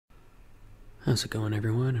How's it going,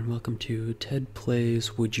 everyone, and welcome to Ted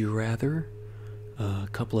Plays Would You Rather. A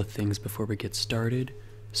couple of things before we get started.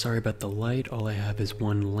 Sorry about the light, all I have is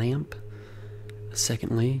one lamp.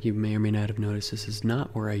 Secondly, you may or may not have noticed this is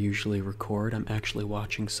not where I usually record. I'm actually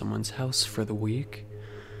watching someone's house for the week.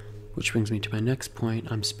 Which brings me to my next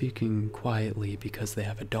point. I'm speaking quietly because they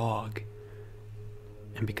have a dog.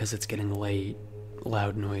 And because it's getting late,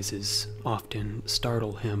 loud noises often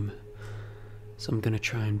startle him. So I'm gonna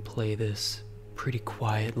try and play this pretty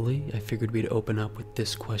quietly. I figured we'd open up with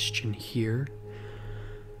this question here.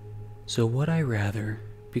 So would I rather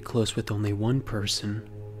be close with only one person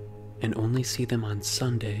and only see them on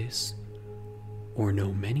Sundays, or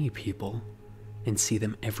know many people and see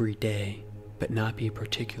them every day but not be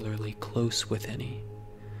particularly close with any?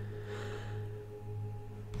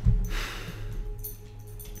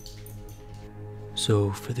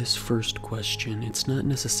 So for this first question, it's not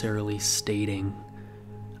necessarily stating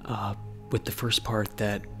with the first part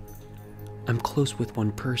that I'm close with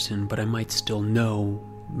one person, but I might still know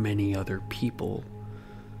many other people.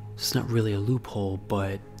 It's not really a loophole,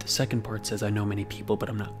 but the second part says I know many people, but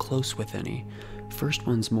I'm not close with any. First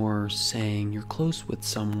one's more saying you're close with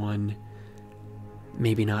someone,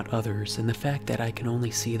 maybe not others, and the fact that I can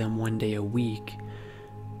only see them one day a week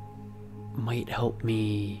might help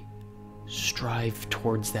me strive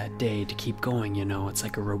towards that day to keep going, you know. It's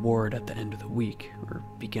like a reward at the end of the week or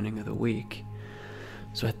beginning of the week.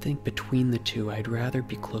 So I think between the two, I'd rather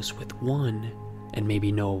be close with one and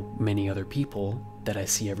maybe know many other people that I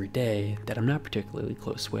see every day that I'm not particularly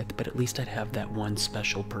close with, but at least I'd have that one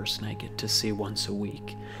special person I get to see once a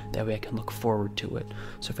week. That way I can look forward to it.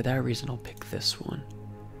 So for that reason, I'll pick this one.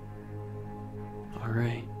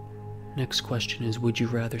 Alright. Next question is, would you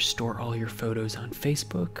rather store all your photos on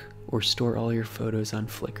Facebook or store all your photos on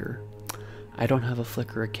Flickr? I don't have a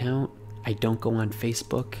Flickr account. I don't go on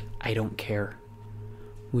Facebook. I don't care.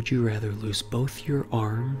 Would you rather lose both your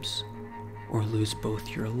arms or lose both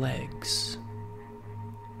your legs?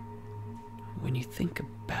 When you think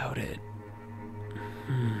about it,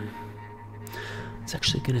 it's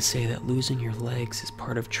actually going to say that losing your legs is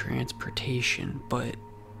part of transportation, but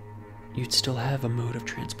you'd still have a mode of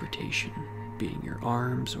transportation, being your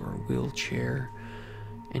arms or a wheelchair,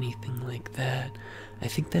 anything like that. I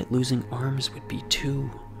think that losing arms would be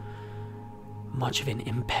too much of an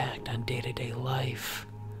impact on day-to-day life.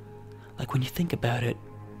 Like, when you think about it,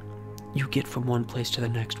 you get from one place to the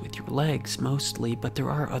next with your legs mostly, but there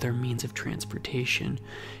are other means of transportation.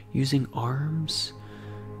 Using arms,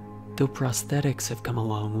 though prosthetics have come a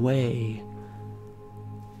long way,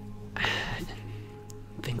 I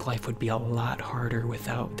think life would be a lot harder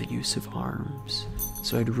without the use of arms.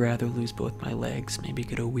 So I'd rather lose both my legs, maybe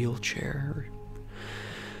get a wheelchair,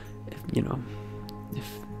 or,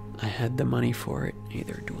 if I had the money for it.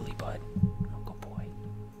 Either dually butt. Oh, good boy.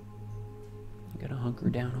 You gotta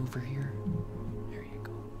hunker down over here. There you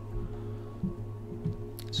go.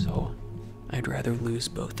 So I'd rather lose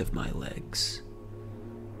both of my legs.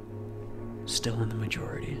 Still in the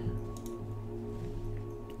majority.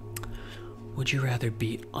 Would you rather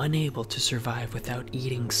be unable to survive without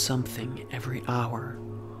eating something every hour,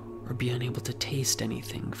 or be unable to taste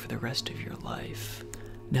anything for the rest of your life?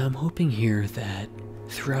 Now I'm hoping here that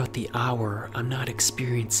throughout the hour I'm not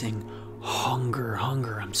experiencing hunger,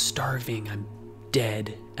 I'm starving, I'm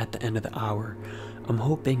dead at the end of the hour. I'm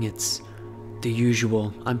hoping it's the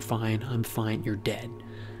usual, I'm fine, you're dead.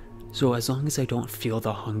 So as long as I don't feel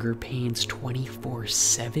the hunger pains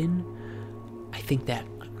 24/7, I think that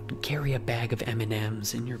carry a bag of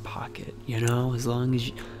M&Ms in your pocket, you know, as long as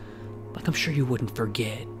you, like, I'm sure you wouldn't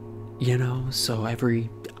forget, you know. So every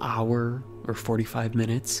hour or 45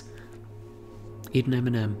 minutes, eat an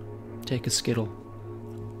M&M, take a Skittle.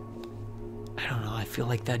 I don't know, I feel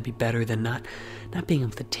like that'd be better than not being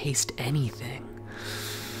able to taste anything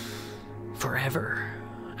forever.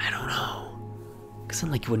 I don't know, because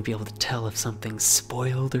then, like, you wouldn't be able to tell if something's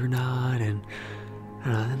spoiled or not, and I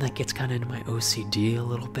don't know, then that gets kind of into my OCD a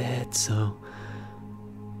little bit, so.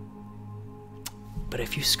 But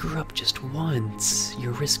if you screw up just once,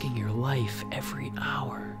 you're risking your life every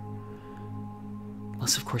hour.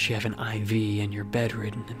 Unless, of course, you have an IV and you're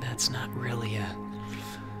bedridden, and that's not really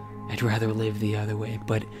I'd rather live the other way.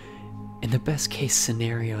 But in the best case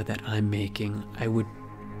scenario that I'm making,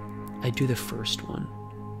 I'd do the first one.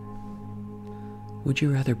 Would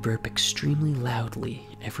you rather burp extremely loudly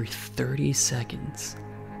every 30 seconds,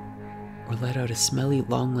 or let out a smelly,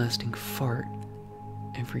 long-lasting fart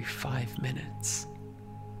every 5 minutes?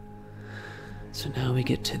 So now we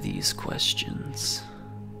get to these questions.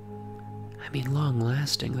 I mean,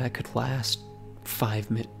 long-lasting, that could last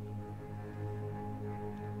 5 minutes.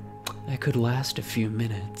 I could last a few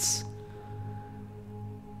minutes.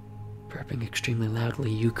 Burping extremely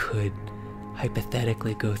loudly, you could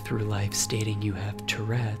hypothetically go through life stating you have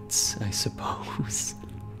Tourette's, I suppose.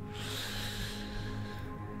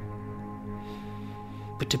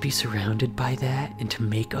 But to be surrounded by that, and to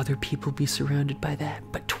make other people be surrounded by that,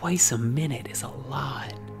 but twice a minute is a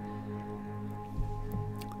lot.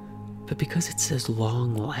 But because it says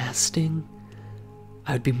long lasting,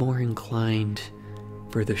 I would be more inclined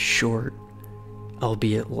for the short,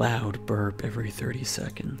 albeit loud burp every 30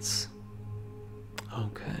 seconds.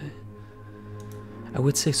 Okay. I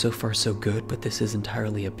would say so far so good, but this is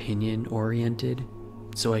entirely opinion oriented,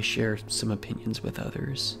 so I share some opinions with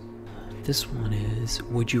others. This one is,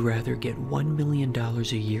 would you rather get $1 million a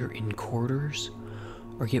year in quarters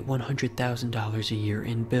or get $100,000 a year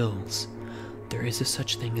in bills? There is a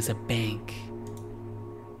such thing as a bank.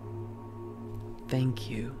 Thank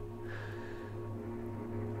you.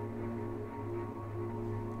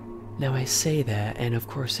 Now I say that, and of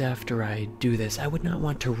course after I do this, I would not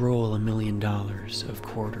want to roll $1 million of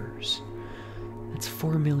quarters. That's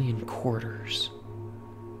 4 million quarters.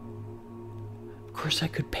 Of course I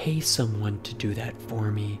could pay someone to do that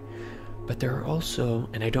for me, but there are also,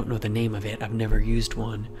 and I don't know the name of it, I've never used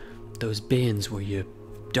one, those bins where you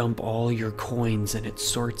dump all your coins and it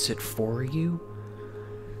sorts it for you.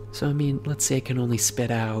 So I mean, let's say I can only spit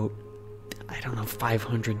out, I don't know,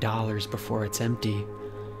 $500 before it's empty.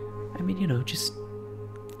 I mean, you know, just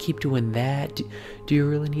keep doing that. Do you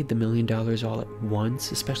really need the $1 million all at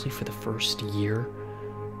once, especially for the first year?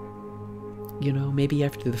 You know, maybe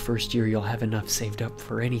after the first year you'll have enough saved up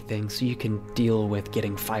for anything, so you can deal with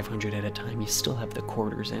getting 500 at a time. You still have the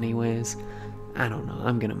quarters anyways. I don't know,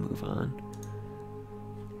 I'm gonna move on.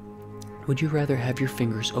 Would you rather have your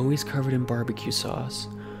fingers always covered in barbecue sauce,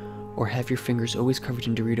 or have your fingers always covered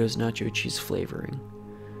in Doritos nacho cheese flavoring?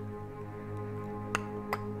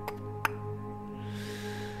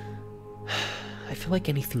 I feel like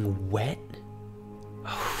anything wet.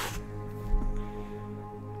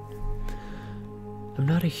 I'm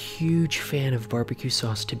not a huge fan of barbecue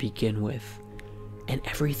sauce to begin with, and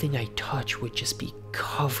everything I touch would just be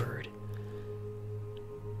covered.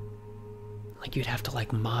 Like you'd have to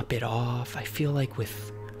like mop it off. I feel like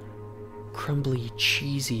with crumbly,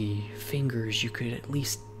 cheesy fingers, you could at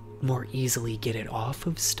least more easily get it off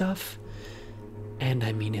of stuff. And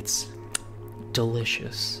I mean, it's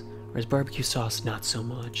delicious. Whereas barbecue sauce, not so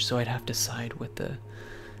much. So I'd have to side with the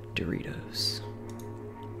Doritos.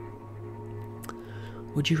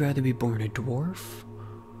 Would you rather be born a dwarf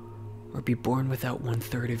or be born without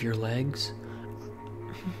 1/3 of your legs?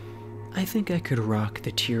 I think I could rock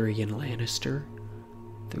the Tyrion Lannister.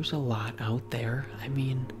 There's a lot out there. I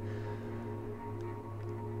mean,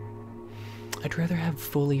 I'd rather have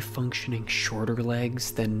fully functioning shorter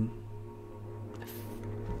legs than...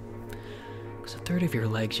 because 1/3 of your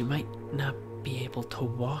legs, you might not be able to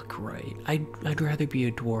walk right. I'd rather be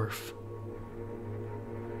a dwarf.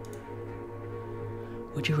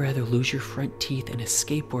 Would you rather lose your front teeth in a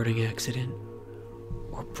skateboarding accident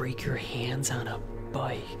or break your hands on a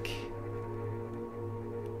bike?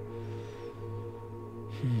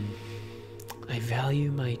 I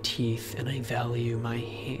value my teeth and I value my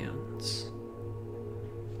hands.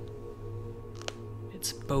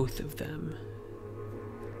 It's both of them.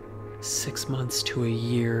 6 months to a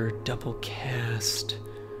year double cast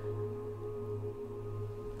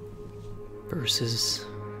versus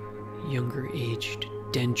younger aged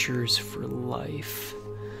dentures for life.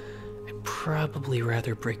 I'd probably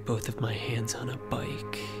rather break both of my hands on a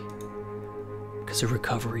bike, because the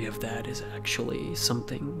recovery of that is actually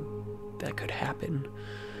something that could happen.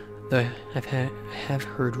 Though I have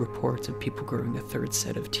heard reports of people growing a 3rd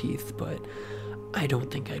set of teeth, but I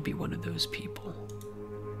don't think I'd be one of those people.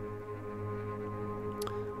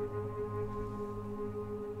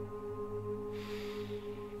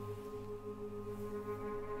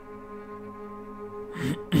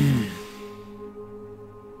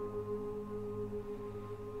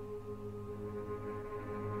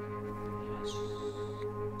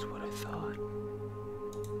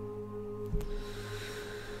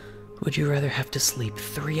 Would you rather have to sleep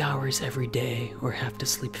 3 hours every day or have to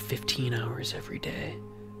sleep 15 hours every day?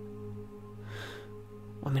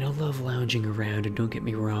 I mean, I love lounging around, and don't get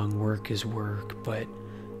me wrong, work is work, but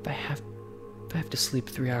if I have to sleep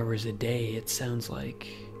 3 hours a day, it sounds like,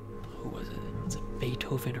 who was it? Was it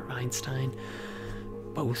Beethoven or Einstein?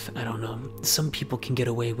 Both, I don't know. Some people can get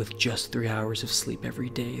away with just 3 hours of sleep every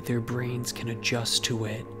day. Their brains can adjust to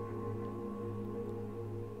it.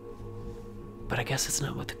 But I guess that's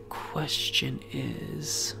not what the question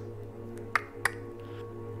is.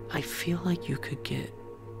 I feel like you could get...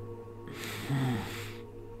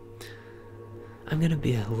 I'm gonna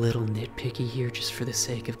be a little nitpicky here just for the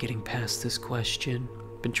sake of getting past this question.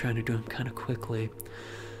 Been trying to do them kind of quickly.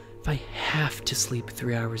 If I have to sleep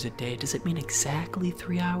 3 hours a day, does it mean exactly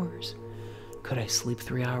 3 hours? Could I sleep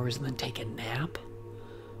 3 hours and then take a nap?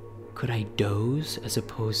 Could I doze as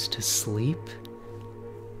opposed to sleep?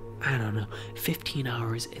 I don't know. 15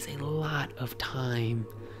 hours is a lot of time.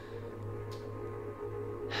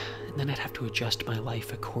 And then I'd have to adjust my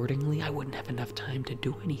life accordingly. I wouldn't have enough time to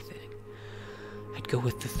do anything. I'd go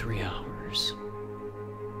with the 3 hours.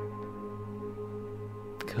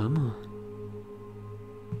 Come on.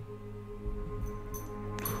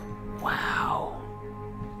 Wow.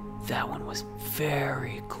 That one was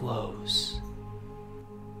very close.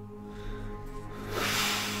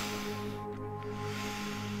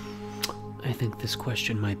 I think this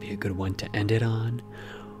question might be a good one to end it on.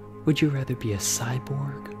 Would you rather be a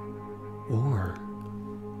cyborg, or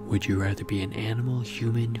would you rather be an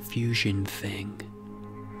animal-human fusion thing?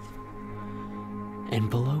 And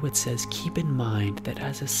below it says, keep in mind that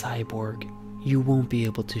as a cyborg, you won't be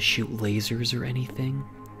able to shoot lasers or anything.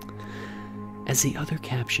 As the other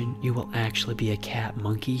caption, you will actually be a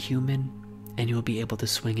cat-monkey human, and you'll be able to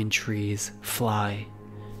swing in trees, fly,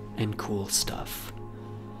 and cool stuff.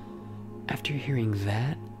 After hearing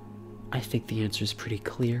that, I think the answer is pretty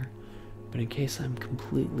clear, but in case I'm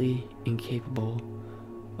completely incapable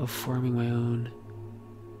of forming my own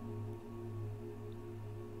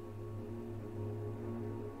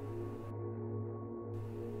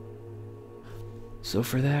so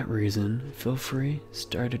for that reason, feel free,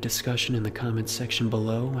 start a discussion in the comments section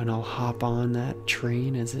below, and I'll hop on that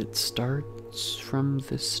train as it starts from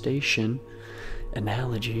the station.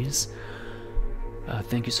 Analogies.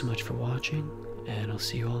 Thank you so much for watching, and I'll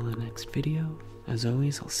see you all in the next video. As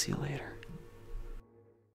always, I'll see you later.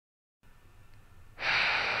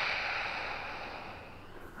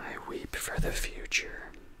 I weep for the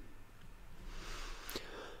future.